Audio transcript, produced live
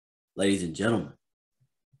ladies and gentlemen,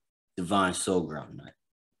 divine soul ground night,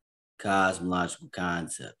 cosmological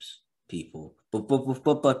concepts, people. But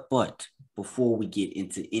before we get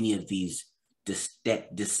into any of these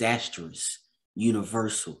disastrous,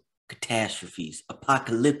 universal catastrophes,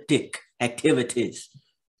 apocalyptic activities,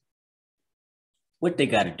 what they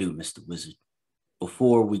got to do, Mr. Wizard,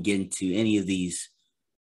 before we get into any of these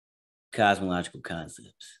cosmological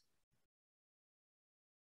concepts?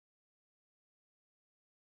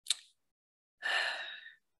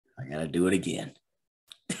 I gotta do it again.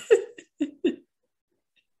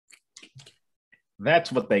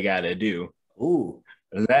 That's what they gotta do. Ooh.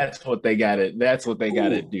 That's what they gotta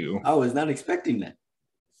do. I was not expecting that.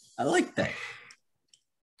 I like that.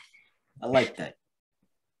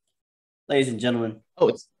 Ladies and gentlemen.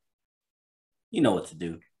 You know what to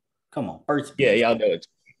do. Come on, Burt's Bees. Yeah, y'all know it.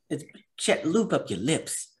 It's loop up your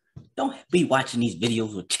lips. Don't be watching these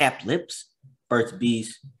videos with chapped lips. Burt's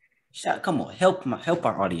Bees. Come on, help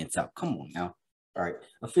our audience out. Come on now. All right.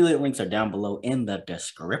 Affiliate links are down below in the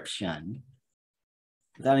description.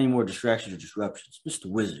 Without any more distractions or disruptions, Mr.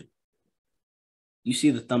 Wizard, you see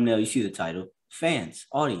the thumbnail, you see the title. Fans,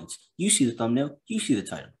 audience, you see the thumbnail, you see the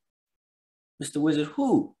title. Mr. Wizard,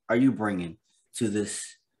 who are you bringing to this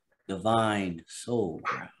divine soul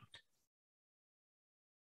ground?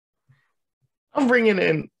 I'm bringing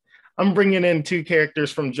in two characters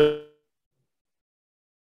from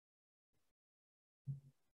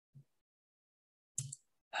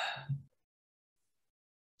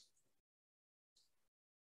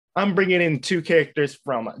I'm bringing in two characters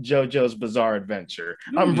from JoJo's Bizarre Adventure.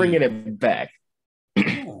 I'm bringing it back.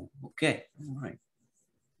 Oh, okay. All right.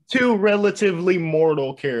 Two relatively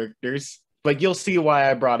mortal characters. Like, you'll see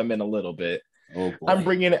why I brought them in a little bit. Oh boy. I'm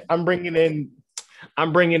bringing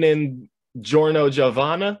in Giorno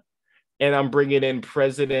Giovanna, and I'm bringing in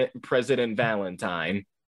President Valentine.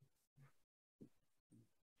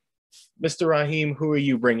 Mr. Raheem, who are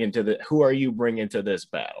you bringing to this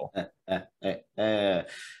battle?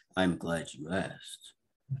 I'm glad you asked.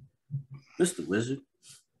 Mr. Wizard,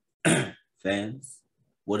 fans,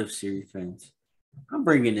 What If series fans, I'm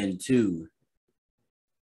bringing in two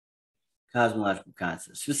cosmological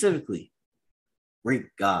concepts, specifically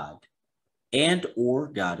Greek god and or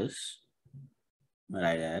goddess, might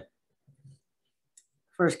I add.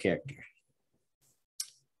 First character,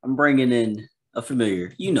 I'm bringing in a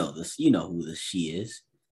familiar, you know who she is,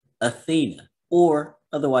 Athena, or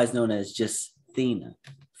otherwise known as just Athena,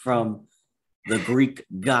 from the Greek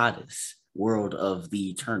goddess world of the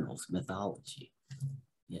Eternals mythology.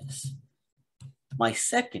 Yes. My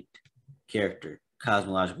second character,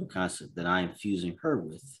 cosmological concept that I am fusing her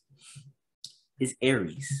with, is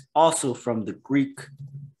Ares, also from the Greek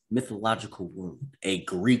mythological world, a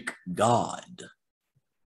Greek god.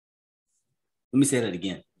 Let me say that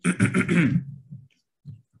again.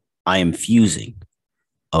 I am fusing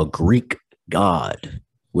a Greek god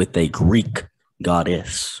with a Greek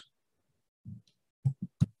goddess.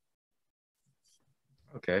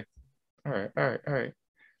 Okay. All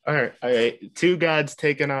right. Two gods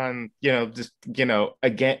taking on,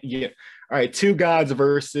 again. Yeah. All right. Two gods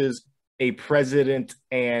versus a president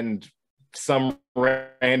and some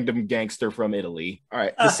random gangster from Italy. All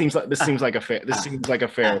right. This seems like a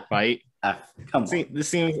fair fight. Come on. This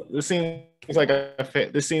seems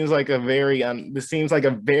like a very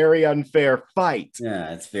unfair fight.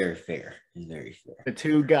 Yeah, it's very fair. It's very fair. The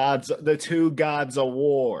two gods of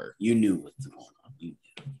war. You knew what's going on.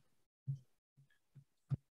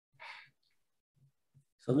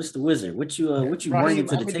 So, Mr. Wizard, what you bringing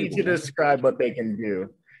to the table? I need you to describe what they can do.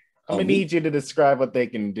 I'm gonna need you to describe what they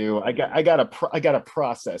can do. I gotta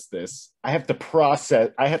process this. I have to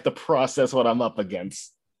process what I'm up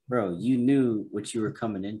against. Bro, you knew what you were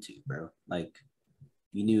coming into, bro. Like,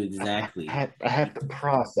 you knew exactly. I have to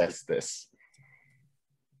process this.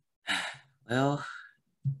 Well,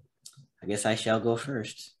 I guess I shall go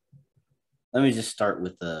first. Let me just start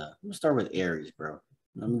with Ares, bro.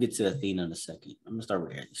 I'm gonna get to Athena in a second. I'm gonna start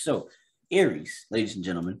with Ares. So, Ares, ladies and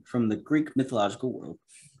gentlemen, from the Greek mythological world,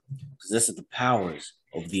 possesses the powers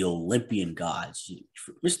of the Olympian gods.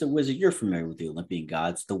 Mr. Wizard, you're familiar with the Olympian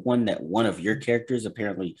gods, the one that one of your characters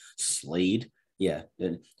apparently slayed. Yeah,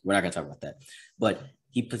 we're not gonna talk about that. But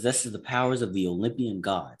he possesses the powers of the Olympian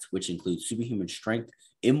gods, which include superhuman strength,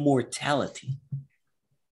 immortality,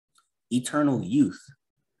 eternal youth,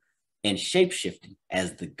 and shapeshifting.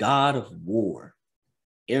 As the god of war,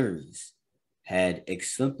 Ares had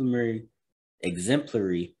exemplary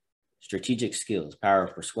strategic skills, power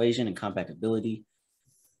of persuasion, and combat ability.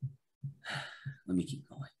 Let me keep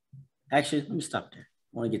going. Actually, let me stop there.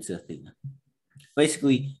 I want to get to Athena.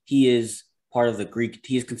 Basically, he is part of the Greek.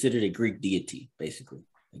 He is considered a Greek deity, basically,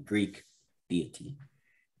 a Greek deity.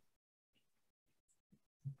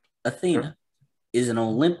 Athena is an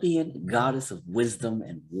Olympian goddess of wisdom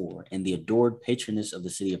and war and the adored patroness of the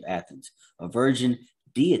city of Athens, a virgin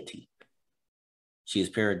deity. She is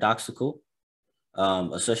paradoxical,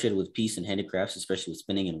 associated with peace and handicrafts, especially with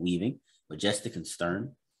spinning and weaving, majestic and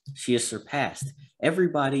stern. She has surpassed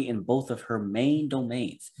everybody in both of her main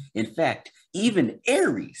domains. In fact, even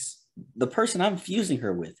Ares, the person I'm fusing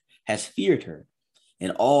her with, has feared her,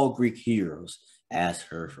 and all Greek heroes ask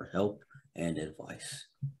her for help and advice.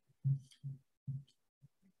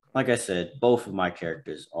 Like I said, both of my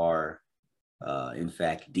characters are, in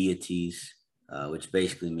fact, deities, which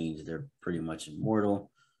basically means they're pretty much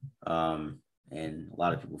immortal, and a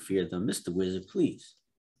lot of people fear them. Mr. Wizard, please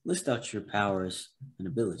list out your powers and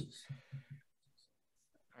abilities.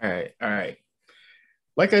 All right.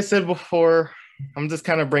 Like I said before, I'm just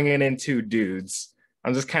kind of bringing in two dudes.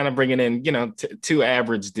 I'm just kind of bringing in, two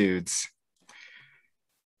average dudes.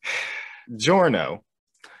 Giorno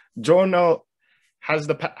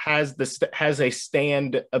has a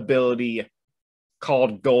stand ability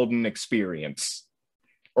called Golden Experience,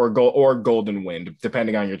 or Golden Wind,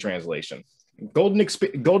 depending on your translation. Golden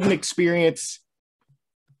Experience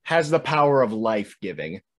has the power of life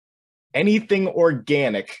giving. Anything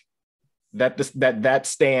organic that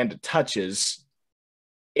stand touches,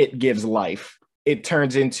 it gives life. It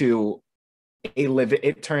turns into a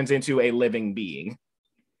living being.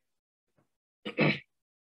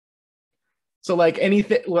 So like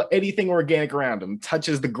anything organic around them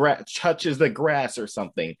touches the grass or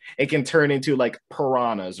something, it can turn into like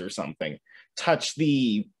piranhas or something. Touch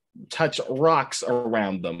rocks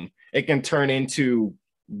around them, it can turn into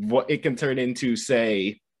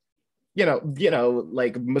say,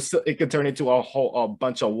 like it could turn into a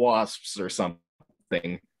bunch of wasps or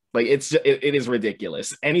something. Like it is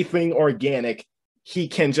ridiculous. Anything organic, he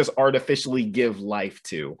can just artificially give life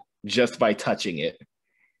to just by touching it.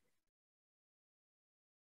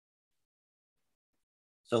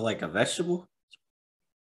 So like a vegetable?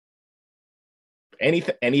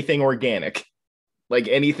 Anything organic. Like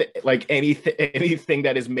anything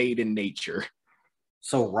that is made in nature.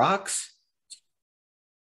 So rocks?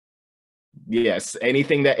 Yes,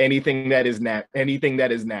 anything that is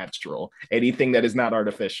natural, anything that is not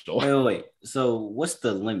artificial. Wait. So what's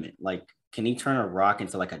the limit? Like, can he turn a rock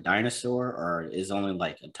into like a dinosaur, or is it only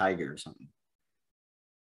like a tiger or something?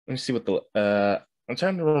 Let me see what I'm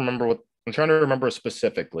trying to remember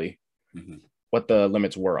specifically what the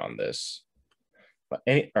limits were on this. But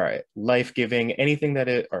all right, life giving, anything that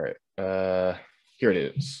is all right. Here it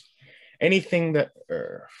is. Anything that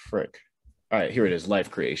frick. All right, here it is. Life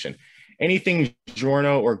creation. Anything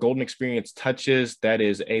Giorno or Golden Experience touches that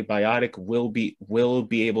is abiotic will be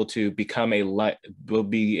able to become a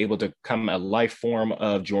life form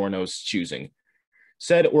of Giorno's choosing.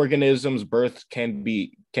 Said organism's birth can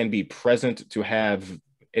be present to have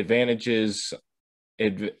advantages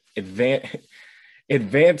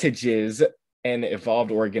an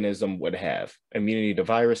evolved organism would have. Immunity to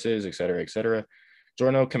viruses, etc., etc.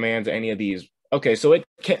 Giorno commands any of these. Okay, so it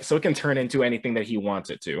can turn into anything that he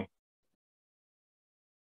wants it to.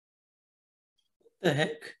 The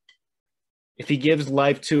heck? If he gives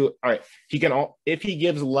life to if he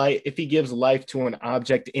gives life to an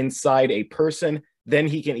object inside a person, then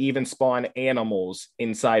he can even spawn animals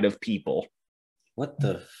inside of people. What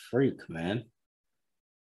the freak, man?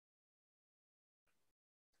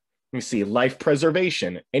 Let me see. Life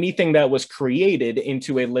preservation. Anything that was created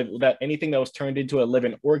into anything that was turned into a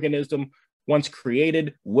living organism, once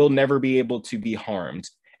created, will never be able to be harmed.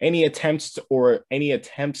 Any attempts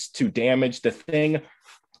to damage the thing,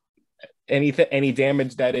 any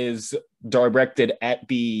damage that is directed at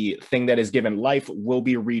the thing that is given life will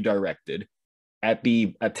be redirected at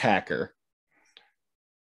the attacker.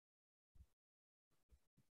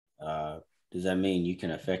 Does that mean you can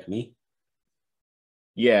affect me?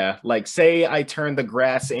 Yeah, like say I turn the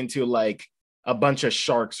grass into like a bunch of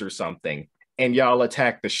sharks or something, and y'all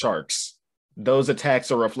attack the sharks. Those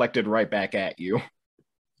attacks are reflected right back at you.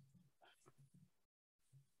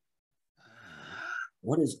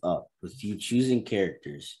 What is up with you choosing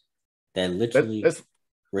characters that literally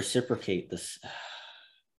reciprocate this?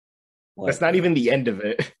 That's not even the end of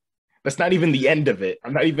it. That's not even the end of it.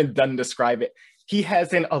 I'm not even done to describe it. He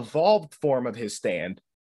has an evolved form of his stand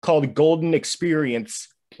called Golden Experience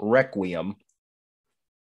Requiem.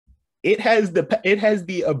 It has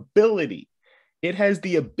the ability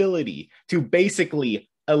to basically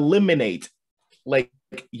eliminate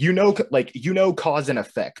cause and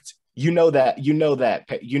effect. You know that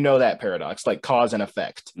paradox, like cause and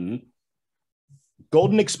effect. Mm-hmm.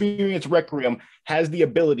 Golden Experience Requiem has the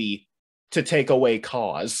ability to take away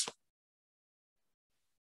cause.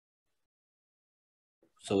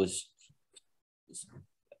 So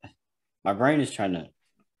my brain is trying to.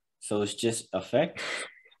 So it's just effect.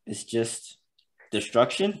 It's just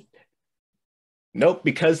destruction. Nope,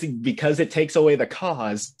 because it takes away the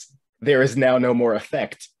cause, there is now no more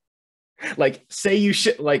effect. Like say you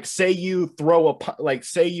hit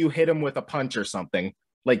him with a punch or something.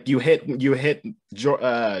 Like you hit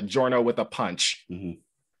Giorno with a punch. Mm-hmm.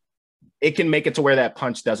 It can make it to where that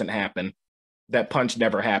punch doesn't happen. That punch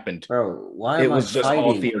never happened. Bro, why it am I was just fighting?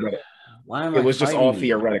 all theoretical. Why am it I was just all fighting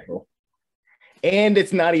theoretical. And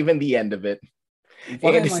it's not even the end of it.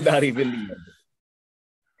 Why and it's not even the end.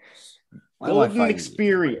 Why Golden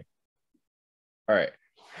Experience. All right.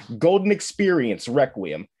 Golden Experience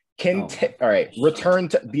Requiem can all right, return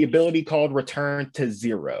to the ability called Return to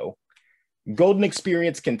Zero. Golden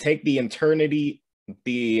Experience can take the entirety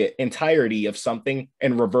of something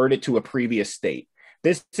and revert it to a previous state.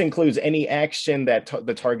 This includes any action that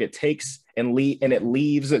the target takes and it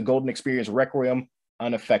leaves Golden Experience Requiem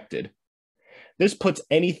unaffected. This puts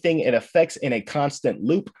anything it affects in a constant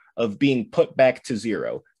loop of being put back to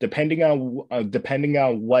zero, depending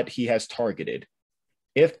on what he has targeted.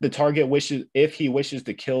 If he wishes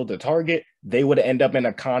to kill the target, they would end up in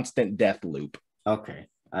a constant death loop. Okay,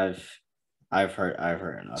 I've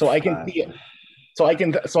heard enough. So I can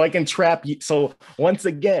trap you. So once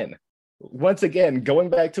again, going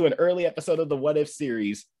back to an early episode of the What If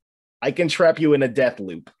series, I can trap you in a death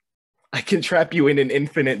loop. I can trap you in an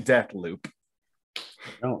infinite death loop.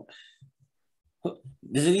 No.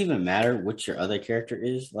 Does it even matter what your other character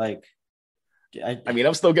is? Like, I mean,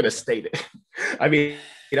 I'm still gonna state it.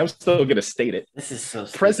 This is so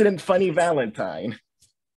stupid. President Funny Valentine.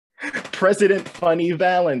 President Funny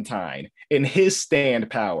Valentine in his stand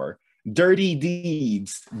power. Dirty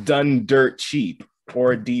deeds done dirt cheap,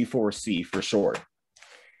 or D4C for short.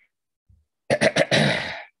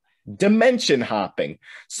 Dimension hopping.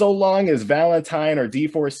 So long as Valentine or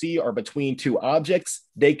D4C are between two objects,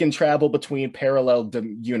 they can travel between parallel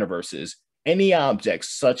universes. Any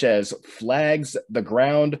objects such as flags, the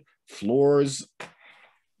ground, floors,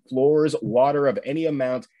 water of any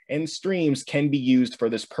amount, and streams can be used for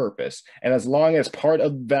this purpose. And as long as part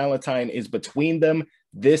of Valentine is between them,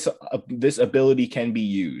 this ability can be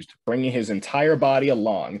used, bringing his entire body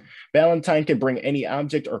along. Valentine can bring any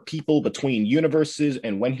object or people between universes,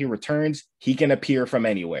 and when he returns, he can appear from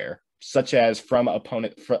anywhere, such as from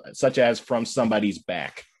somebody's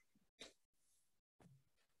back.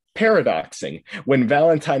 Paradoxing. When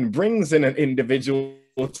Valentine brings in an individual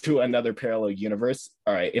to another parallel universe,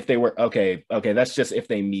 all right, if they were okay, that's just if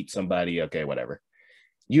they meet somebody, okay, whatever.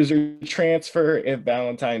 User transfer. If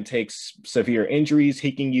Valentine takes severe injuries,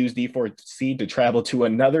 he can use D4C to travel to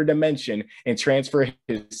another dimension and transfer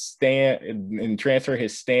his stand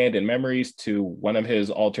and memories to one of his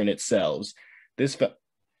alternate selves.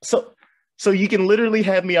 So you can literally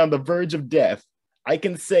have me on the verge of death. I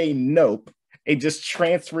can say nope and just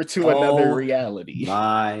transfer to another reality.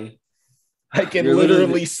 I can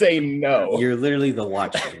literally say no. You're literally the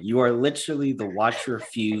Watcher. You are literally the Watcher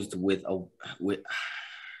fused with.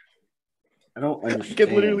 I don't understand. I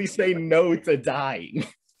can literally say no to dying.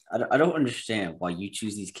 I don't understand why you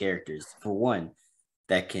choose these characters. For one,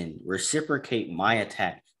 that can reciprocate my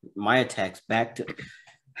attacks back to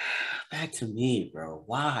me, bro.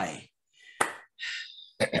 Why?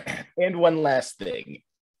 And one last thing.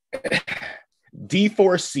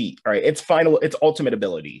 D4C. All right, its ultimate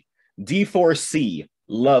ability. D4C,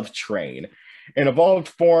 Love Train. An evolved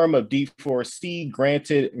form of D4C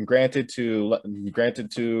granted to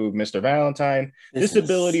Mr. Valentine. This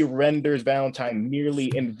ability renders Valentine nearly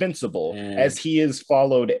invincible, as he is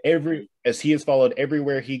followed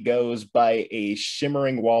everywhere he goes by a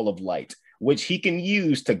shimmering wall of light, which he can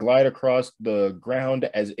use to glide across the ground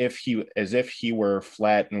as if he were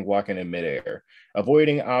flat and walking in midair,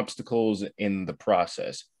 avoiding obstacles in the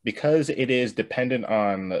process. Because it is dependent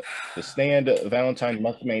on the stand, Valentine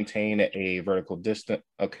must maintain a vertical distance.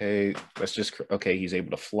 Okay, he's able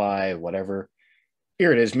to fly, whatever.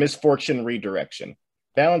 Here it is, misfortune redirection.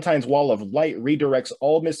 Valentine's wall of light redirects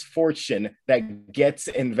all misfortune that gets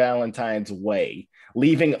in Valentine's way,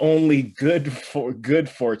 leaving only good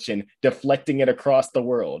fortune, deflecting it across the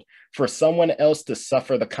world for someone else to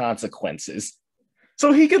suffer the consequences.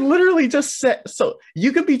 So he could literally just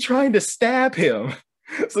you could be trying to stab him.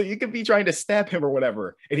 So you could be trying to stab him or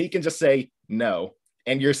whatever, and he can just say no,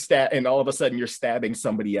 and and all of a sudden you're stabbing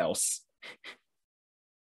somebody else.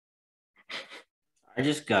 I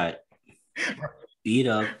just got beat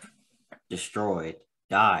up, destroyed,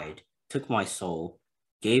 died, took my soul,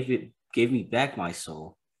 gave me back my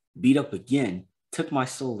soul, beat up again, took my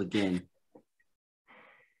soul again,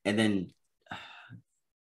 and then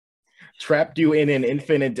trapped you in an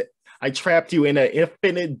infinite. I trapped you in an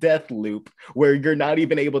infinite death loop where you're not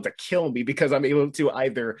even able to kill me because I'm able to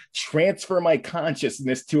either transfer my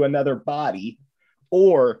consciousness to another body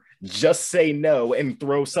or just say no and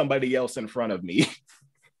throw somebody else in front of me.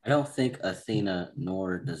 I don't think Athena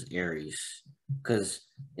nor does Ares. Because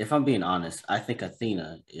if I'm being honest, I think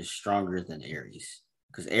Athena is stronger than Ares.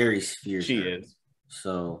 Because Ares fears She her. is.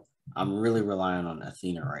 So I'm really relying on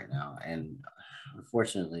Athena right now. And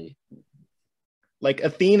unfortunately, like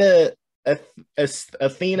Athena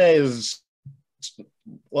is,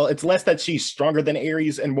 well, it's less that she's stronger than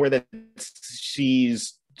Ares and more that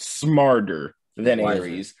she's smarter than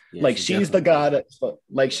Ares. Yeah, like she's the goddess,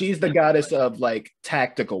 like she's the goddess of like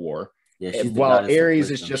tactical war. Yeah, she's while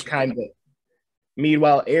Ares is just kind of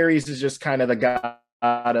meanwhile Ares is just kind of the god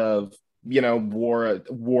of, you know,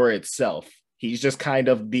 war itself. He's just kind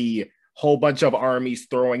of the whole bunch of armies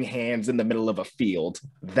throwing hands in the middle of a field,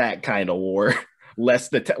 that kind of war. less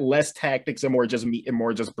tactics and more just meat and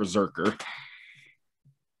more just berserker.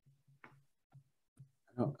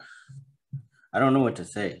 I don't know what to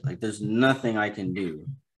say. Like, there's nothing I can do.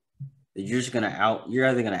 You're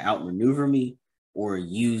either gonna outmaneuver me or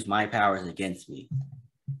use my powers against me,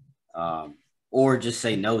 or just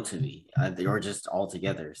say no to me, or just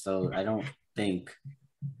altogether. So I don't think.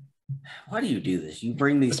 Why do you do this? You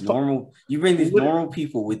bring these normal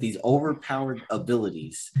people with these overpowered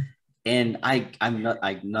abilities, and I'm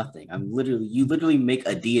nothing. You literally make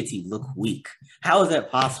a deity look weak. How is that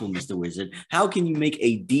possible, Mr. Wizard? How can you make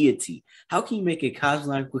a deity? How can you make a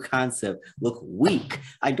cosmological concept look weak?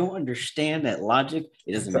 I don't understand that logic.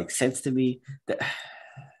 It doesn't make sense to me.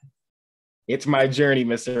 It's my journey,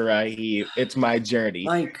 Mr. Rahib. It's my journey.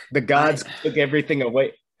 Like, the gods took everything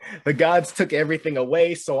away. The gods took everything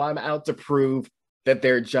away, so I'm out to prove that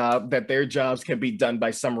their jobs can be done by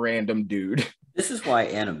some random dude. This is why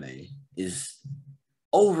anime is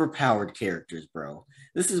overpowered characters, bro.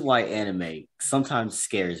 This is why anime sometimes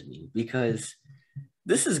scares me, because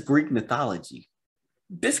this is Greek mythology.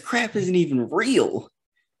 This crap isn't even real.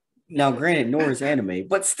 Now, granted, nor is anime,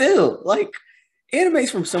 but still, like, anime's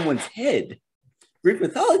from someone's head. Greek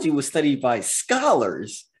mythology was studied by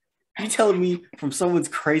scholars. You telling me from someone's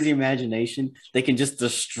crazy imagination they can just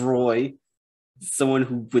destroy someone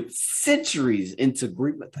who put centuries into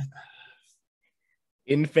Greek mythology?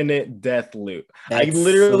 Infinite death loop. That's I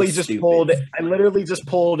literally so just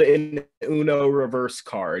pulled an Uno reverse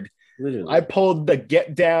card. Literally. I pulled the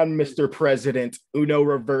Get Down, Mr. President Uno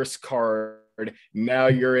reverse card. Now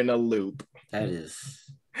you're in a loop. That is.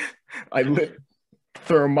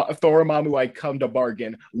 Thormamu, I come to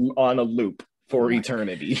bargain on a loop for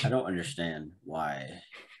eternity. I don't understand why.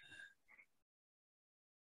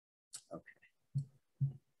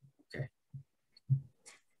 Okay.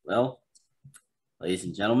 Well, ladies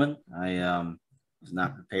and gentlemen, I was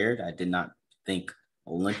not prepared. I did not think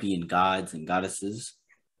Olympian gods and goddesses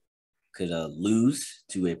could lose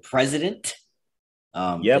to a president.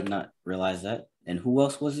 Did not realize that. And who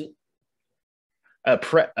else was it? A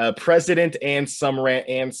president and some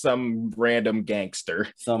random gangster.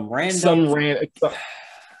 So let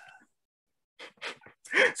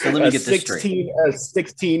me get this straight. A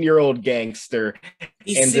 16-year-old gangster.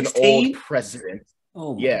 He's and 16? An old president.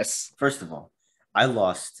 Oh, yes. First of all, I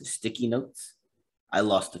lost to sticky notes. I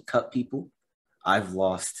lost to cut people. I've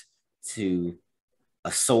lost to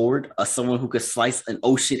a sword, someone who could slice an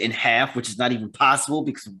ocean in half, which is not even possible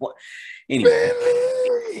because of what? Anyway,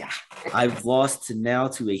 I've lost to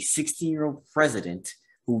a 16-year-old president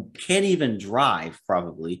who can't even drive,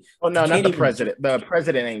 probably. Oh, no, not the president. The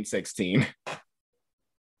president ain't 16.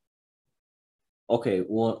 Okay,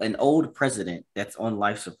 well, an old president that's on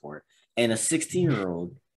life support and a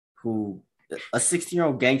 16-year-old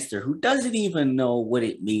gangster who doesn't even know what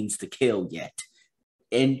it means to kill yet.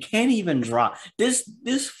 And can't even drive. This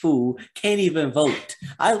fool can't even vote.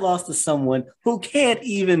 I lost to someone who can't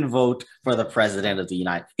even vote for the president of the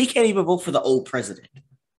United. He can't even vote for the old president.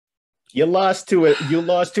 You lost to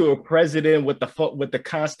a president with the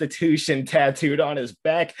Constitution tattooed on his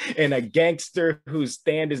back and a gangster whose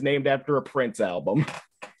stand is named after a Prince album.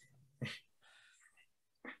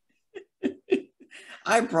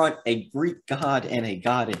 I brought a Greek god and a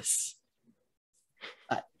goddess.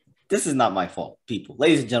 This is not my fault, people.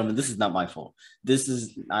 Ladies and gentlemen, this is not my fault.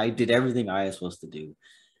 I did everything I was supposed to do.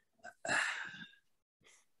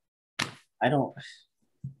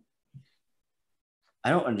 I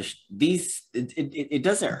don't understand these. It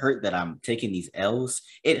doesn't hurt that I'm taking these L's.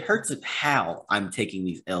 It hurts how I'm taking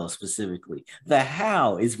these L's specifically. The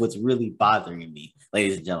how is what's really bothering me,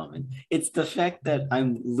 ladies and gentlemen. It's the fact that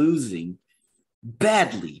I'm losing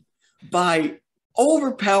badly by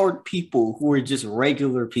overpowered people who are just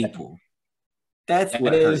regular people. That's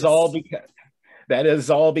what hurts. That is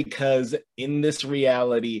all because in this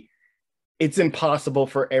reality, it's impossible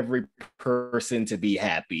for every person to be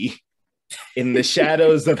happy. In the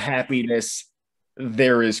shadows of happiness,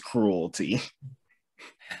 there is cruelty.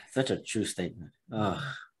 Such a true statement.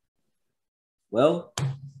 Well,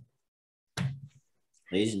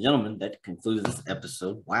 ladies and gentlemen, that concludes this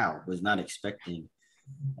episode. Wow, was not expecting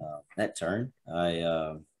that turn.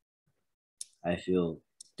 I feel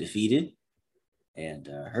defeated and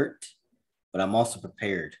hurt, but I'm also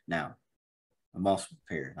prepared now.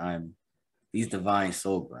 I'm these divine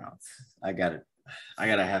soul grounds. I gotta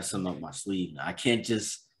have some up my sleeve now. I can't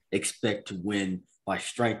just expect to win by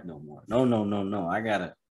strength no more. No.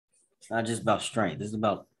 It's not just about strength. It's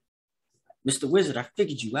about Mr. Wizard. I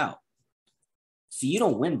figured you out. See, you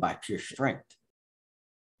don't win by pure strength.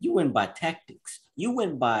 You win by tactics. You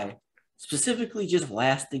win by specifically just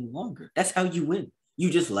lasting longer. That's how you win. You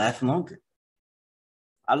just last longer.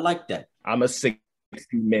 I like that. I'm a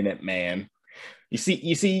 60-minute man. You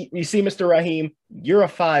see, Mr. Raheem, you're a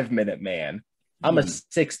 5-minute man. I'm a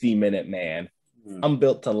 60-minute man. I'm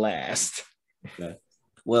built to last. Okay.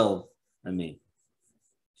 Well, I mean,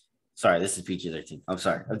 sorry, this is PG-13. I'm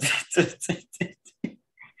sorry.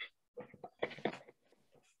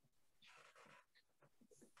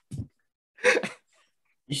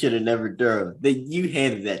 You should have never done. You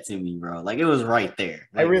handed that to me, bro. Like it was right there.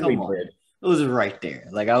 Like, I really did. It was right there.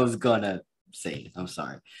 Like I was gonna say it. I'm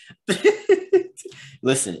sorry.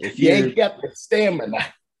 Listen, if you ain't got the stamina,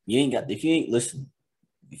 if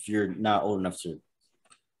you're not old enough to,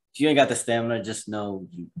 if you ain't got the stamina, just know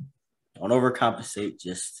you don't overcompensate.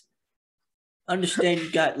 Just understand you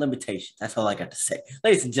got limitations. That's all I got to say.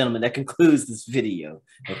 Ladies and gentlemen, that concludes this video.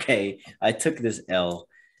 Okay. I took this L.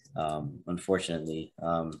 Unfortunately,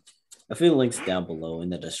 a few links down below in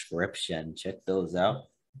the description. Check those out.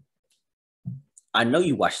 I know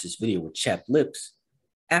you watched this video with chapped lips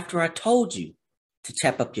after I told you to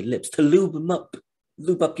chap up your lips, to lube them up.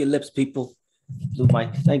 Lube up your lips, people. Blue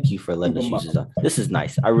Mike, thank you for letting us use this. This is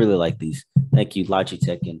nice. I really like these. Thank you,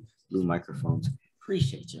 Logitech and Blue Microphones.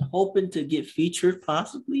 Appreciate you. Hoping to get featured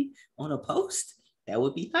possibly on a post. That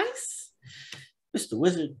would be nice. Mr.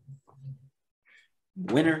 Wizard,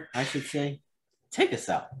 winner, I should say. Take us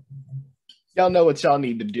out. Y'all know what y'all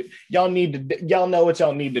need to do. Y'all know what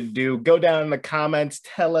y'all need to do. Go down in the comments.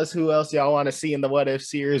 Tell us who else y'all want to see in the What If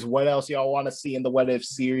series. What else y'all want to see in the What If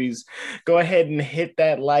series. Go ahead and hit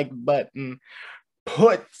that like button.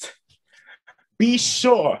 Be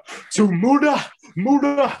sure to muda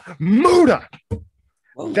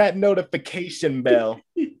that notification bell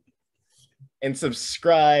and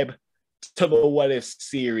subscribe to the What If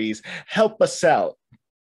series. Help us out.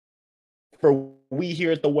 For we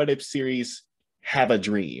here at the What If series have a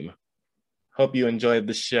dream. Hope you enjoyed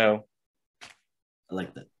the show. I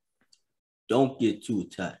like that. Don't get too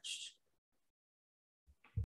attached.